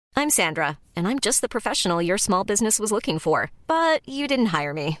I'm Sandra, and I'm just the professional your small business was looking for. But you didn't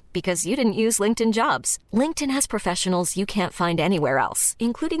hire me because you didn't use LinkedIn Jobs. LinkedIn has professionals you can't find anywhere else,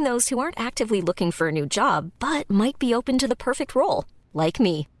 including those who aren't actively looking for a new job, but might be open to the perfect role, like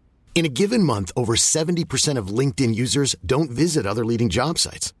me. In a given month, over 70% of LinkedIn users don't visit other leading job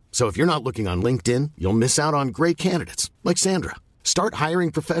sites. So if you're not looking on LinkedIn, you'll miss out on great candidates like Sandra. Start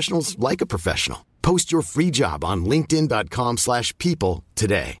hiring professionals like a professional. Post your free job on linkedin.com/people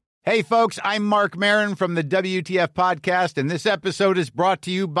today. Hey, folks, I'm Mark Maron from the WTF Podcast, and this episode is brought to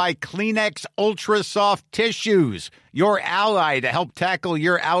you by Kleenex Ultra Soft Tissues, your ally to help tackle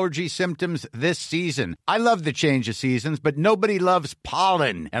your allergy symptoms this season. I love the change of seasons, but nobody loves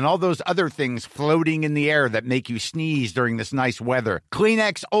pollen and all those other things floating in the air that make you sneeze during this nice weather.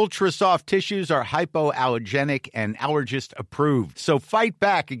 Kleenex Ultra Soft Tissues are hypoallergenic and allergist approved, so fight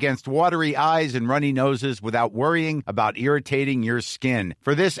back against watery eyes and runny noses without worrying about irritating your skin.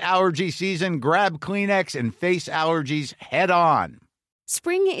 For this allergy season, grab Kleenex and face allergies head on.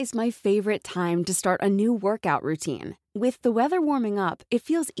 Spring is my favorite time to start a new workout routine. With the weather warming up, it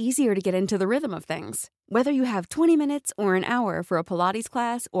feels easier to get into the rhythm of things. Whether you have 20 minutes or an hour for a Pilates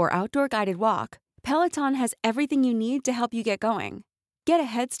class or outdoor guided walk, Peloton has everything you need to help you get going. Get a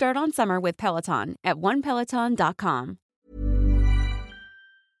head start on summer with Peloton at onepeloton.com.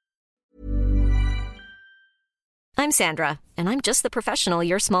 I'm Sandra, and I'm just the professional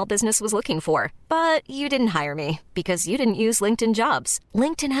your small business was looking for. But you didn't hire me because you didn't use LinkedIn Jobs.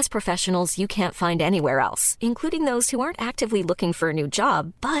 LinkedIn has professionals you can't find anywhere else, including those who aren't actively looking for a new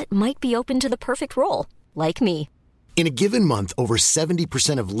job, but might be open to the perfect role, like me. In a given month, over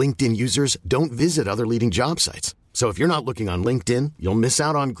 70% of LinkedIn users don't visit other leading job sites. So if you're not looking on LinkedIn, you'll miss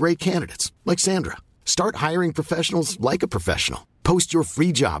out on great candidates like Sandra. Start hiring professionals like a professional. Post your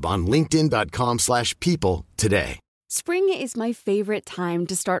free job on linkedin.com/people today. Spring is my favorite time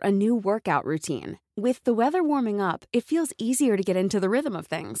to start a new workout routine. With the weather warming up, it feels easier to get into the rhythm of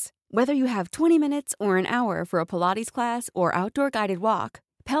things. Whether you have 20 minutes or an hour for a Pilates class or outdoor guided walk,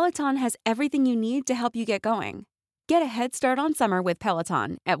 Peloton has everything you need to help you get going. Get a head start on summer with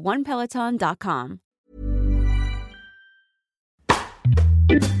Peloton at onepeloton.com.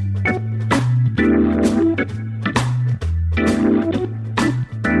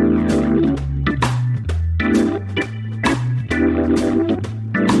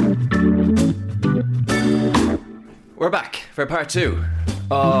 We're back for part 2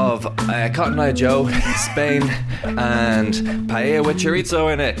 of Cotton Eye Joe, Spain, and paella with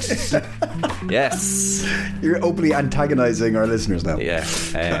chorizo in it. Yes. You're openly antagonising our listeners now. Yeah.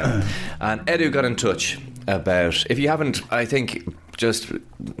 And Edu got in touch about, if you haven't listened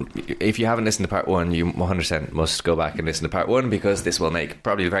to part 1, you 100% must go back and listen to part 1, because this will make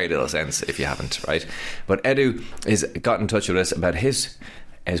probably very little sense if you haven't, right? But Edu got in touch with us about his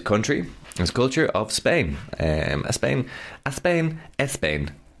country, his culture of Spain. Spain,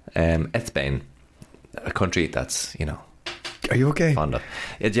 a country that's, Are you okay? fond of.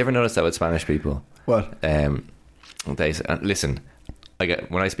 Yeah, do you ever notice that with Spanish people? What? They listen.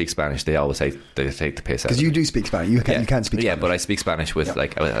 When I speak Spanish, they always say they take the piss out. Because you do speak Spanish. You can't speak Spanish. Yeah, but I speak Spanish with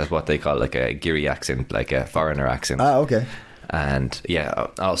like what they call like a Geary accent, like a foreigner accent. Ah, okay. And yeah,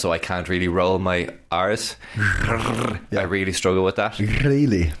 also I can't really roll my R's. Yeah. I really struggle with that.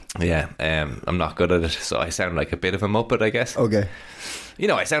 Really? Yeah, I'm not good at it, so I sound like a bit of a muppet, I guess. Okay.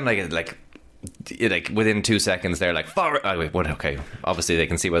 I sound like within 2 seconds they're like foreigner. Oh, wait, what? Okay, obviously they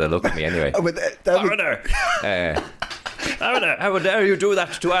can see where they look at me anyway. Oh, but foreigner. How dare you do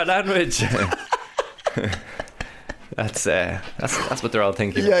that to our language? That's what they're all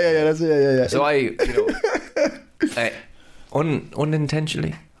thinking. Yeah. So I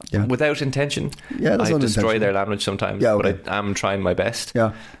unintentionally, without intention, I destroy their language sometimes. Yeah, okay. But I am trying my best.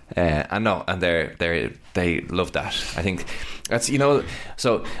 Yeah, and they love that. I think that's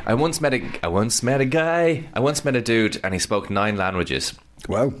So I once met a dude, and he spoke 9 languages.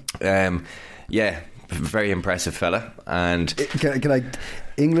 Wow. Yeah, very impressive fella. And can I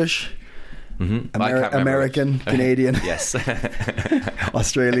English? Mm-hmm. American, Canadian, yes,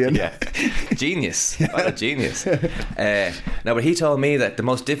 Australian, yeah, genius, what a genius. Now, but he told me that the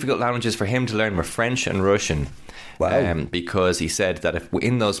most difficult languages for him to learn were French and Russian. Wow. Because he said that if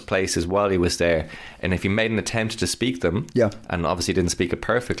in those places while he was there, and if he made an attempt to speak them, and obviously didn't speak it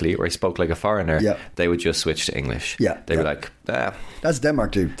perfectly, or he spoke like a foreigner, they would just switch to English. They were like, That's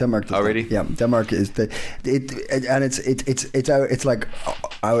Denmark too. Denmark. Oh, really? Yeah, Denmark is it's like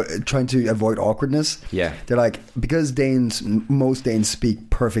trying to avoid awkwardness. Yeah, they're like, because most Danes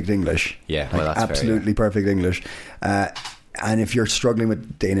speak perfect English. Yeah, well, that's absolutely fair, perfect English. And if you're struggling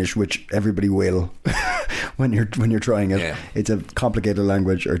with Danish, which everybody will, when you're trying it. Yeah. It's a complicated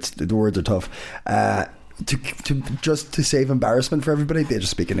language, or the words are tough. To save embarrassment for everybody, they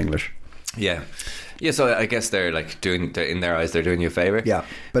just speak in English. Yeah. Yeah, so I guess they're in their eyes, they're doing you a favour. Yeah,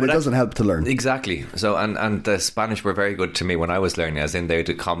 but it doesn't help to learn. Exactly. So, and the Spanish were very good to me when I was learning, as in they'd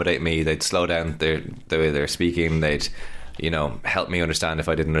accommodate me, they'd slow down the way they're speaking, they'd, help me understand if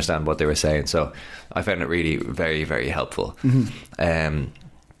I didn't understand what they were saying. So I found it really very, very helpful.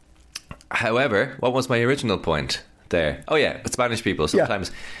 However, what was my original point there? Oh yeah, Spanish people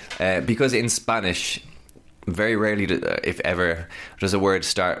sometimes, because in Spanish, very rarely, if ever, does a word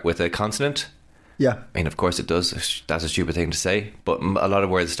start with a consonant. Yeah. I mean, of course it does. That's a stupid thing to say, but a lot of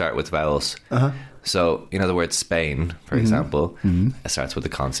words start with vowels. So, the word Spain, for example, it starts with the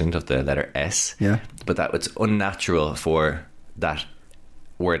consonant of the letter S. Yeah. But it's unnatural for that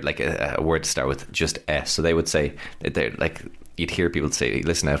word, like a word to start with just S. So they would say, they're like, you'd hear people say,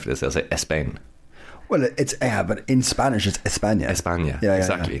 listen out for this, they'll say España. Well, but in Spanish it's España. España, yeah,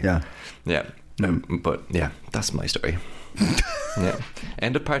 exactly. Yeah. But yeah, that's my story. Yeah.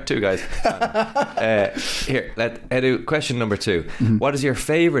 End of part 2, guys. Here, Edu, question number 2. What is your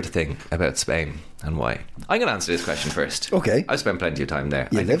favourite thing about Spain and why? I'm going to answer this question first. Okay. I've spent plenty of time there.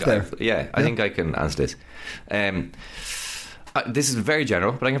 You live there. I think I can answer this. This is very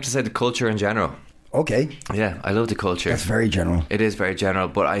general, but I have to say the culture in general. Okay. Yeah, I love the culture. That's very general. It is very general,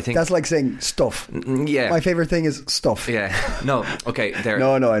 but I think... That's like saying stuff. Yeah. My favourite thing is stuff. Yeah. No, okay. Their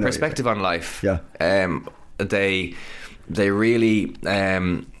I know perspective on life. Yeah. They really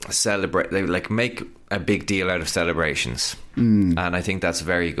celebrate. They make a big deal out of celebrations, and I think that's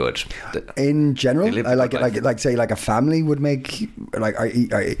very good. In general, I like it. Like say, like a family would make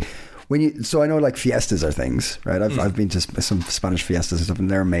so I know like fiestas are things, right? I've been to some Spanish fiestas and stuff,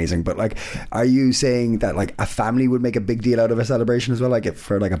 and they're amazing. But like, are you saying that like a family would make a big deal out of a celebration as well, like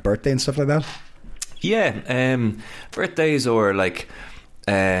for like a birthday and stuff like that? Yeah, birthdays or like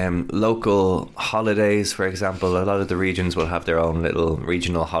local holidays, for example. A lot of the regions will have their own little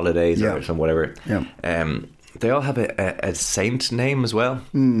regional holidays or some whatever. Yeah. They all have a saint name as well.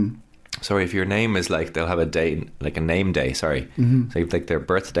 Sorry, if your name is like, they'll have a day, like a name day, sorry. So you've like their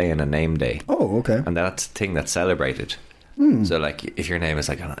birthday and a name day. Oh, okay. And that's the thing that's celebrated. So like if your name is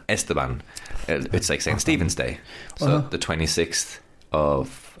like Esteban, it's like St. Stephen's Day. So the 26th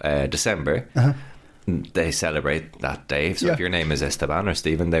of December, they celebrate that day. So if your name is Esteban or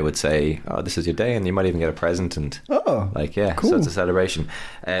Stephen, they would say, oh, this is your day, and you might even get a present. And cool. So it's a celebration.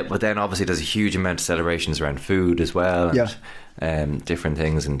 But then obviously there's a huge amount of celebrations around food as well, and different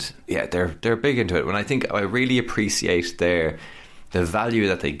things. And they're big into it. When I really appreciate the value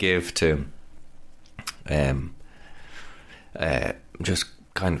that they give to just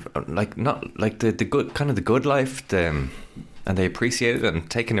kind of like, not like the good, kind of the good life, and they appreciate it, and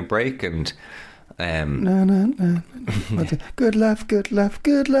taking a break, and good life, good life,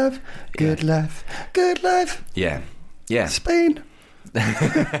 good life, good life, good life. Yeah. Spain.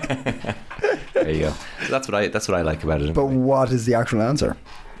 There you go. So that's what I like about it. Anyway. But what is the actual answer?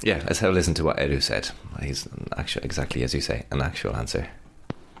 Yeah, let's have a listen to what Edu said. He's exactly as you say, an actual answer.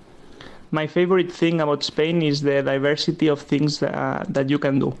 My favorite thing about Spain is the diversity of things that you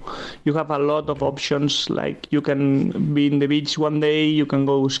can do. You have a lot of options, like you can be in the beach one day, you can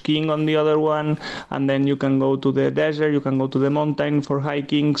go skiing on the other one, and then you can go to the desert, you can go to the mountain for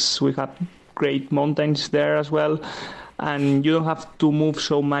hikings. We have great mountains there as well. And you don't have to move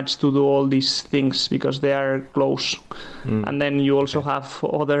so much to do all these things because they are close. And then you also have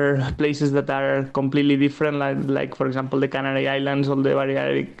other places that are completely different, like for example, the Canary Islands or the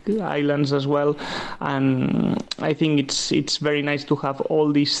Balearic Islands as well. And I think it's very nice to have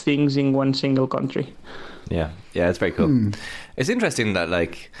all these things in one single country. Yeah, it's very cool. It's interesting that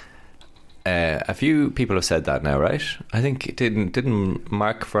like a few people have said that now, right? I think didn't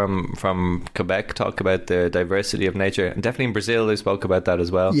Mark from Quebec talk about the diversity of nature? And definitely in Brazil they spoke about that as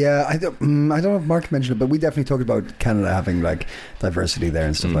well. Yeah, I don't know if Mark mentioned it, but we definitely talked about Canada having like diversity there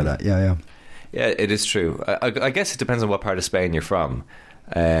and stuff like that. Yeah, it is true. I guess it depends on what part of Spain you're from,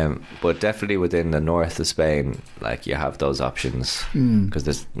 but definitely within the north of Spain, like you have those options because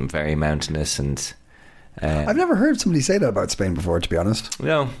there's very mountainous and. I've never heard somebody say that about Spain before, to be honest.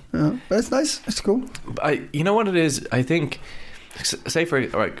 No, but it's nice. It's cool. You know what it is? I think, say for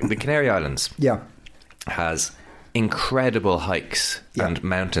the Canary Islands, has incredible hikes and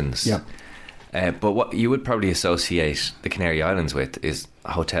mountains. Yeah. But what you would probably associate the Canary Islands with is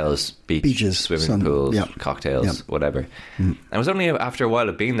hotels, beaches, swimming pools, cocktails, whatever. And it was only after a while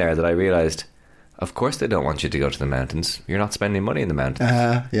of being there that I realised of course they don't want you to go to the mountains. You're not spending money in the mountains.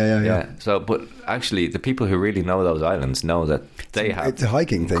 Yeah. So, but actually, the people who really know those islands know that they have it's a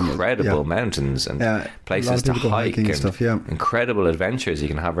hiking thing. incredible mountains and places a lot of to people go hike hiking and stuff. incredible adventures you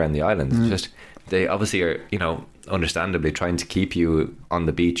can have around the island. It's just they obviously are, understandably trying to keep you on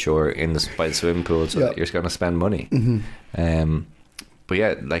the beach or by the swimming pool so that you're going to spend money. But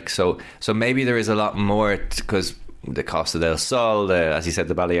yeah, like so maybe there is a lot more because the Costa del Sol, as you said,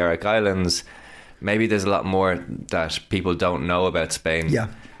 the Balearic Islands. Maybe there's a lot more that people don't know about Spain. Yeah.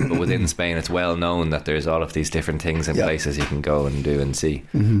 But within Spain, it's well known that there's all of these different things and places you can go and do and see.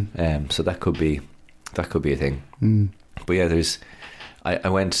 So that could be a thing. But yeah, I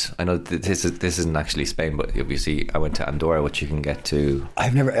went. I know this isn't actually Spain, but obviously I went to Andorra, which you can get to.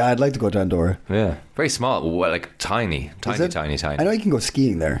 I'd like to go to Andorra. Yeah, very small, like tiny. I know you can go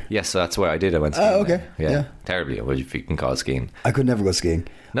skiing there. Yes, so that's where I did. I went skiing. Oh, okay. Yeah, terribly. What if you can call it skiing? I could never go skiing.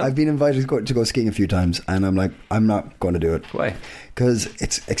 No? I've been invited to go skiing a few times, and I'm like, I'm not going to do it. Why? Because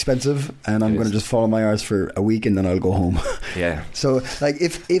it's expensive, and I'm going to just fall on my arse for a week, and then I'll go home. Yeah. So, like,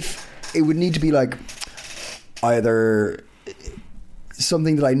 if it would need to be like either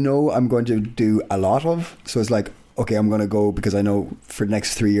something that I know I'm going to do a lot of, so it's like, okay, I'm going to go because I know for the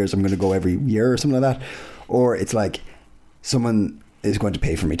next 3 years I'm going to go every year or something like that, or it's like someone is going to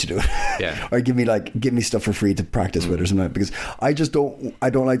pay for me to do it, yeah, or give me stuff for free to practice with or something, because I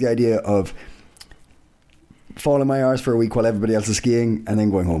don't like the idea of falling my arse for a week while everybody else is skiing and then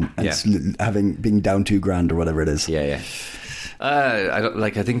going home and being down $2,000 or whatever it is. I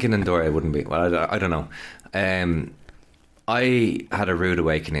think in Andorra it wouldn't be. Well, I don't know. I had a rude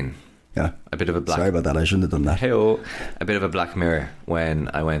awakening. Yeah. A bit of a black... Sorry about that, I shouldn't have done that. Hey-oh. A bit of a black mirror when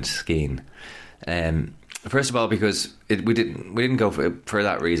I went skiing. First of all, because we didn't go for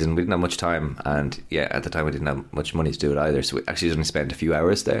that reason. We didn't have much time, and at the time we didn't have much money to do it either, so we actually only spent a few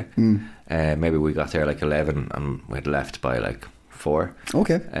hours there. Maybe we got there like 11 and we had left by like 4.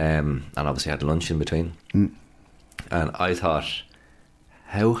 Okay. And obviously had lunch in between. And I thought,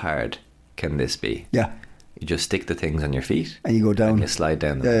 how hard can this be? Yeah. You just stick the things on your feet and you go down and you slide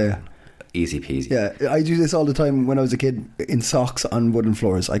down them. Yeah. Easy peasy. Yeah, I do this all the time when I was a kid, in socks on wooden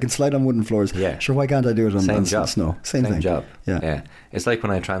floors. I can slide on wooden floors. Yeah. Sure, why can't I do it on snow? Same thing. Job. Yeah. It's like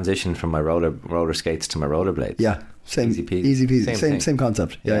when I transitioned from my roller skates to my rollerblades. Yeah. Easy peasy. Same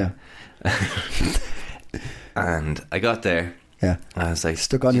concept. Yeah. And I got there. Yeah. And I was like,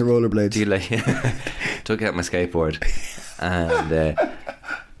 stuck on your rollerblades. Took out my skateboard and they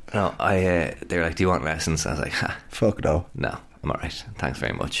were like, do you want lessons? I was like, fuck no, I'm alright, thanks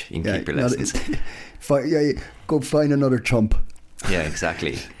very much, you can keep your lessons. Go find another chump. Yeah,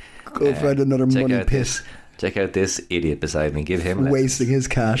 exactly. Go find another money pit. Check out this idiot beside me, give him wasting his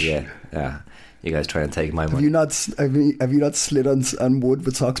cash. Yeah. You guys try and take my money. Have you not slid on wood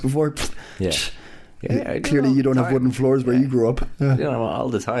with socks before? Yeah. Yeah, clearly you don't have wooden floors where you grew up. Yeah. You know, all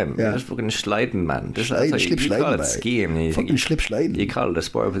the time. You're just fucking sliding, man. You call it skiing. You slip sliding. You call it a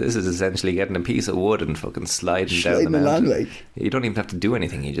sport, but this is essentially getting a piece of wood and fucking sliding down the mountain. Along, you don't even have to do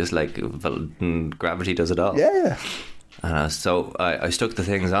anything. You just gravity does it all. Yeah. So I stuck the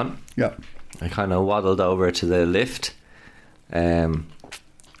things on. Yeah. I kind of waddled over to the lift.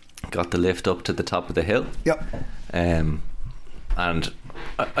 Got the lift up to the top of the hill. Yep. And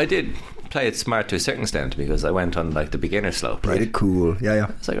I did play it smart to a certain extent because I went on like the beginner slope. Right, cool. Yeah.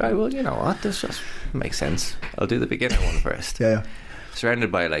 It's like, right, well, you know what? This just makes sense. I'll do the beginner one first. Yeah. Surrounded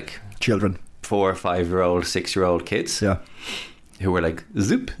by like children, 4 or 5-year-old, 6-year-old kids. Yeah. Who were like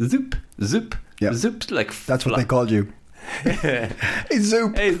zoop, zoop, zoop, zoop. Like that's what they called you. Hey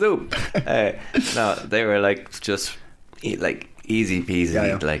zoop. Hey zoop. No, they were like just like easy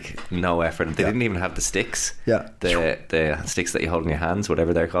peasy, like no effort. They didn't even have the sticks. Yeah, the sticks that you hold in your hands,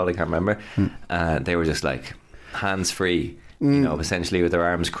 whatever they're called, I can't remember. They were just like hands free, you know, essentially with their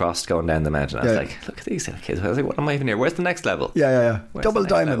arms crossed going down the mountain. I was like, look at these little kids. I was like, what am I even here? Where's the next level? Yeah. Double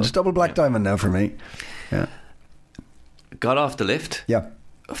diamond, double black diamond now for me. Yeah. Got off the lift. Yeah.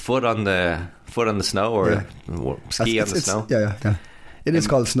 Foot on the snow or ski on the snow. Yeah. It is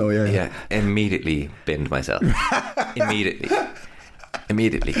called snow, yeah. Immediately binned myself. Immediately.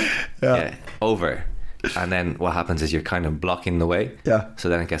 Yeah. Over. And then what happens is you're kind of blocking the way. Yeah. So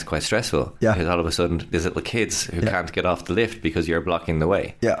then it gets quite stressful. Yeah. Because all of a sudden there's little kids who can't get off the lift because you're blocking the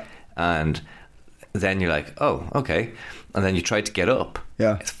way. Yeah. And then you're like, oh, okay. And then you try to get up.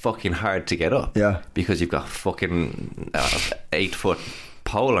 Yeah. It's fucking hard to get up. Yeah. Because you've got fucking 8-foot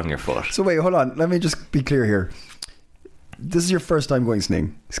pole on your foot. So wait, hold on. Let me just be clear here. This is your first time going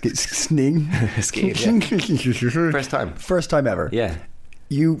skiing? Skiing, yeah. First time ever. Yeah.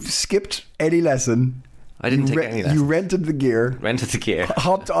 You skipped any lesson I didn't take any lessons. You rented the gear. Rented the gear.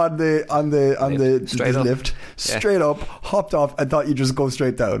 Hopped on the Straight up. lift, straight up, hopped off, and thought you'd just go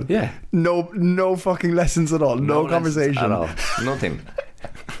straight down. Yeah. No fucking lessons at all. No conversation at all. Nothing.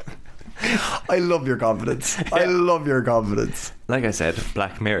 I love your confidence. Yeah. I love your confidence. Like I said,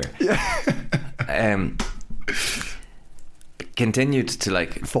 Black Mirror. Yeah. Continued to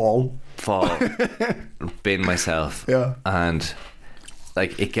like fall, bin myself. Yeah. And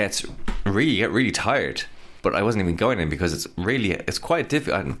like it get really tired. But I wasn't even going in because it's quite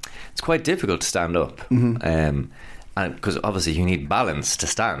difficult. It's quite difficult to stand up. Mm-hmm. And because obviously you need balance to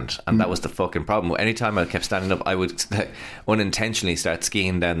stand, and that was the fucking problem. Anytime I kept standing up, I would unintentionally start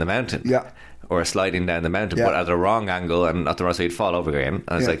skiing down the mountain, or sliding down the mountain, but at the wrong angle and at the wrong, so you'd fall over again. And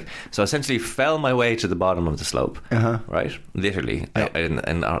I was like, so I essentially fell my way to the bottom of the slope, right? Literally, I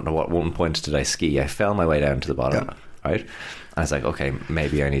don't know what one point did I ski. I fell my way down to the bottom, right? And I was like, okay,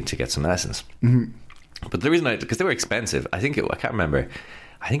 maybe I need to get some lessons. Mm-hmm. But the reason because they were expensive, I can't remember.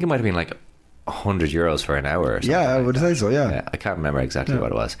 I think it might have been like €100 for an hour or something. Yeah, I would say so, yeah. I can't remember exactly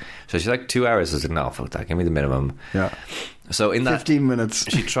what it was. So she's like 2 hours. I was like, no, fuck that, give me the minimum. Yeah. So in that 15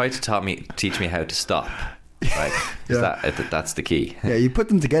 minutes she tried to teach me how to stop, right? That's the key. Yeah, you put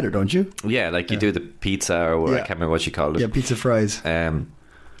them together, don't you? Yeah, like you do the pizza or what, I can't remember what she called it. Yeah, pizza fries. And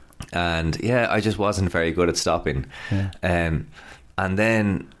I just wasn't very good at stopping. And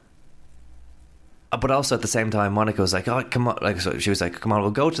then, but also at the same time, Monica was like, oh, come on. Like, so she was like, come on,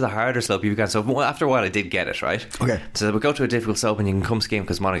 we'll go to the harder slope you can. So after a while, I did get it, right? Okay. So we'll go to a difficult slope and you can come skiing,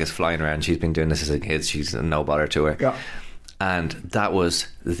 because Monica's flying around. She's been doing this as a kid. She's no bother to her. Yeah. And that was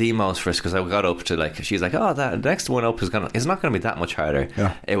the most first, because I got up to like, she's like, oh, that next one up it's not going to be that much harder.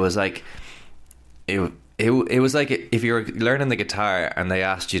 Yeah. It was like, it was like if you were learning the guitar and they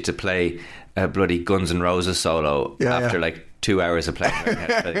asked you to play a bloody Guns N' Roses solo after like 2 hours of playing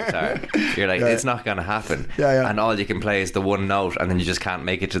the guitar. You're like, it's not going to happen. And all you can play is the one note, and then you just can't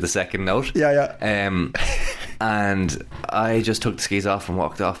make it to the second note. And I just took the skis off and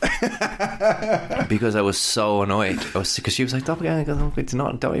walked off because I was so annoyed. Because she was like, don't you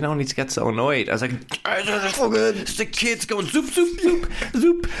don't need to get so annoyed. I was like, it's the kids going zoop zoop zoop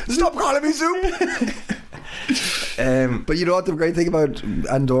zoop. Stop calling me zoop. But you know what the great thing about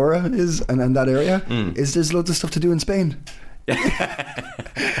Andorra is, and that area is there's loads of stuff to do in Spain.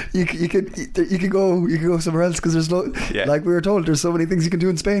 you could go somewhere else, because there's like we were told, there's so many things you can do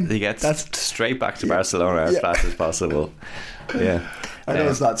in Spain. You get straight back to Barcelona as fast as possible. I know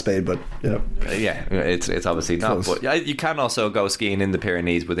it's not Spain, but it's obviously not. But you can also go skiing in the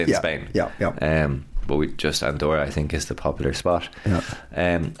Pyrenees within Spain. But we just Andorra, I think, is the popular spot.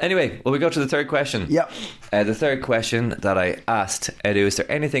 Anyway, well, we go to the third question. The third question that I asked Edu: is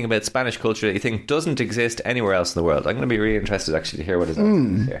there anything about Spanish culture that you think doesn't exist anywhere else in the world? I'm going to be really interested actually to hear what his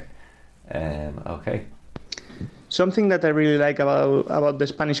answer is here. Okay. Something that I really like about the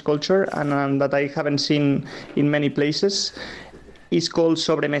Spanish culture and that I haven't seen in many places is called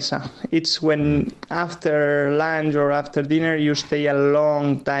sobremesa. It's when after lunch or after dinner you stay a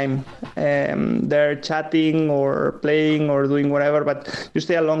long time there chatting or playing or doing whatever, but you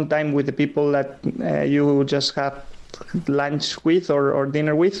stay a long time with the people that you just have lunch with or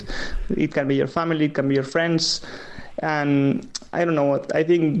dinner with. It can be your family, it can be your friends. And I don't know what, I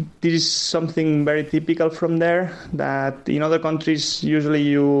think this is something very typical from there, that in other countries usually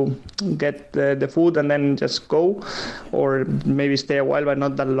you get the food and then just go, or maybe stay a while but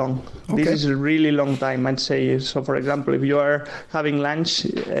not that long. This is a really long time, I'd say. So for example, if you are having lunch,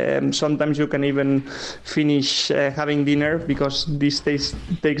 sometimes you can even finish having dinner, because this takes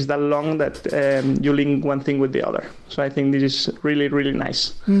that long that you link one thing with the other. So I think this is really, really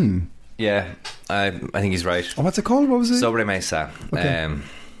nice. Yeah, I think he's right. Oh, what's it called? What was it? Sobremesa.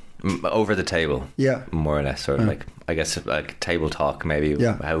 Over the table. Yeah. More or less. Sort of like, I guess, like table talk, maybe.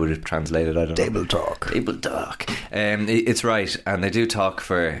 Yeah. How would it translate it? I don't know. Table talk. It's right. And they do talk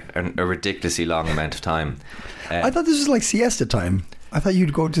for a ridiculously long amount of time. I thought this was like siesta time. I thought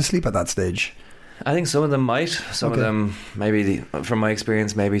you'd go to sleep at that stage. I think some of them might. Some of them, maybe, from my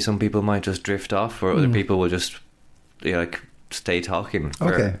experience, maybe some people might just drift off, or other people will just, stay talking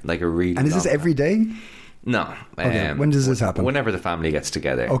for like a really And is this every day? No. When does this happen? Whenever the family gets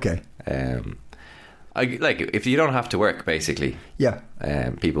together. If you don't have to work, basically.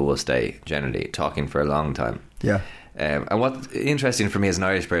 People will stay generally talking for a long time. And what's interesting for me as an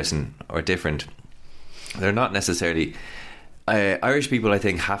Irish person, or different, they're not necessarily Irish people, I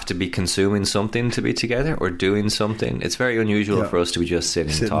think, have to be consuming something to be together, or doing something. It's very unusual for us to be just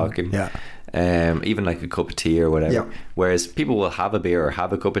sitting talking. Even like a cup of tea or whatever. Whereas people will have a beer or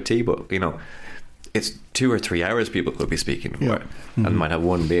have a cup of tea, but it's 2 or 3 hours people could be speaking for, and might have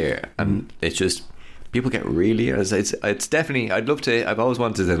one beer, and it's just people get really, it's definitely, I've always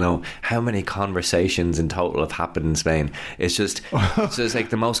wanted to know how many conversations in total have happened in Spain. It's just like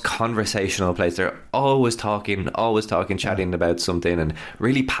the most conversational place. They're always talking, chatting about something, and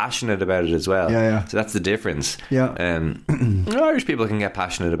really passionate about it as well. So that's the difference. Irish people can get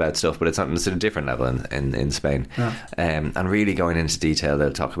passionate about stuff, but it's at a different level in Spain. And really going into detail,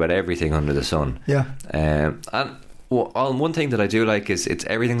 they'll talk about everything under the sun. And one thing that I do like is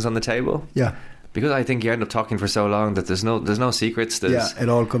everything's on the table. Because I think you end up talking for so long that there's no secrets. It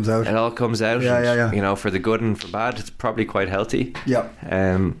all comes out. It all comes out. And, you know, for the good and for bad, it's probably quite healthy.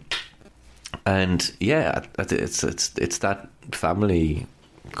 And yeah, it's that family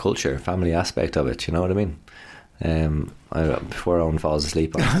culture, family aspect of it. You know what I mean? Before Owen falls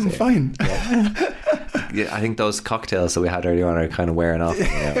asleep, I'm fine. I think those cocktails that we had earlier on are kind of wearing off.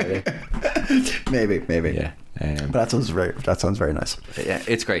 Maybe. Yeah. But that sounds very nice. Yeah,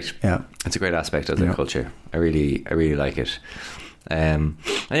 it's great. Yeah, it's a great aspect of their culture. I really like it. And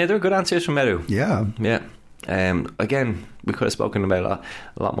yeah, there are good answers from Edu. Yeah. Again, we could have spoken about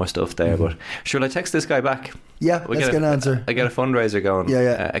a lot more stuff there, but should I text this guy back? Yeah, let's get an answer. I get a fundraiser going.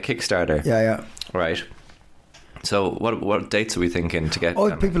 A Kickstarter. Right. So what dates are we thinking to get?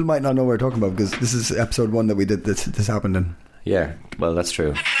 People might not know what we're talking about, because this is episode 1 that we did this happened in. Yeah, well, that's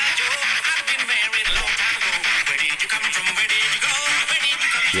true.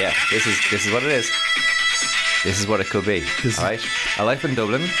 Yeah, this is what it is. This is what it could be. All right, a life in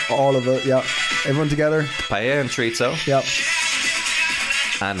Dublin. All of it, yeah. Everyone together. Paella and chorizo. Yeah.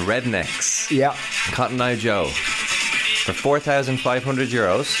 And Rednex. Yeah. Cotton Eye Joe. For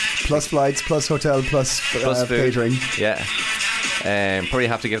 €4,500. Plus flights, plus hotel, plus food. Catering. Yeah. Probably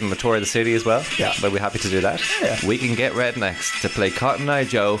have to give them a tour of the city as well. Yeah. But we're happy to do that. Yeah. We can get Rednex to play Cotton Eye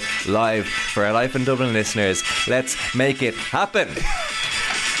Joe live for our Life in Dublin listeners. Let's make it happen.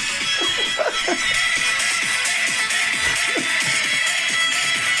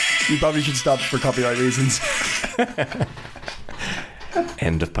 You probably should stop for copyright reasons.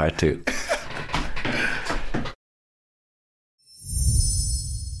 End of part 2.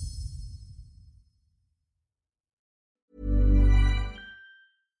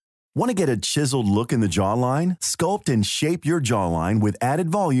 Want to get a chiseled look in the jawline? Sculpt and shape your jawline with added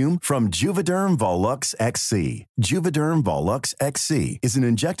volume from Juvederm Volux XC. Juvederm Volux XC is an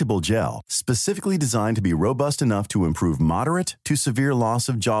injectable gel specifically designed to be robust enough to improve moderate to severe loss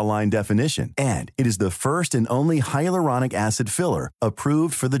of jawline definition. And it is the first and only hyaluronic acid filler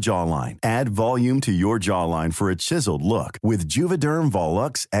approved for the jawline. Add volume to your jawline for a chiseled look with Juvederm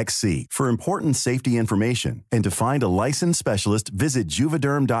Volux XC. For important safety information and to find a licensed specialist, visit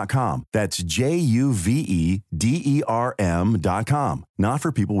juvederm.com. That's JUVEDERM.com. Not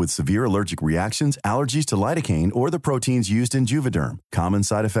for people with severe allergic reactions, allergies to lidocaine, or the proteins used in Juvederm. Common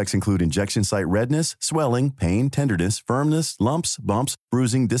side effects include injection site redness, swelling, pain, tenderness, firmness, lumps, bumps,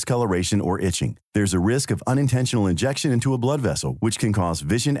 bruising, discoloration, or itching. There's a risk of unintentional injection into a blood vessel, which can cause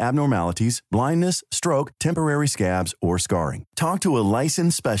vision abnormalities, blindness, stroke, temporary scabs, or scarring. Talk to a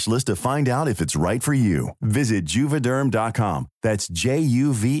licensed specialist to find out if it's right for you. Visit Juvederm.com. That's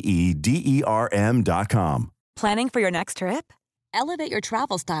JUVEDERM.com. Planning for your next trip? Elevate your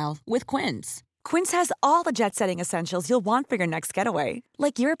travel style with Quince. Quince has all the jet-setting essentials you'll want for your next getaway,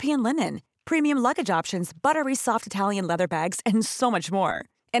 like European linen, premium luggage options, buttery soft Italian leather bags, and so much more.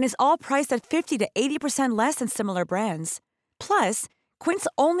 And is all priced at 50 to 80% less than similar brands. Plus, Quince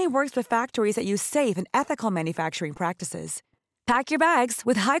only works with factories that use safe and ethical manufacturing practices. Pack your bags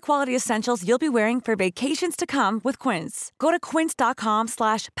with high-quality essentials you'll be wearing for vacations to come with Quince. Go to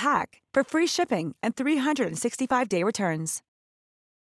quince.com/pack for free shipping and 365-day returns.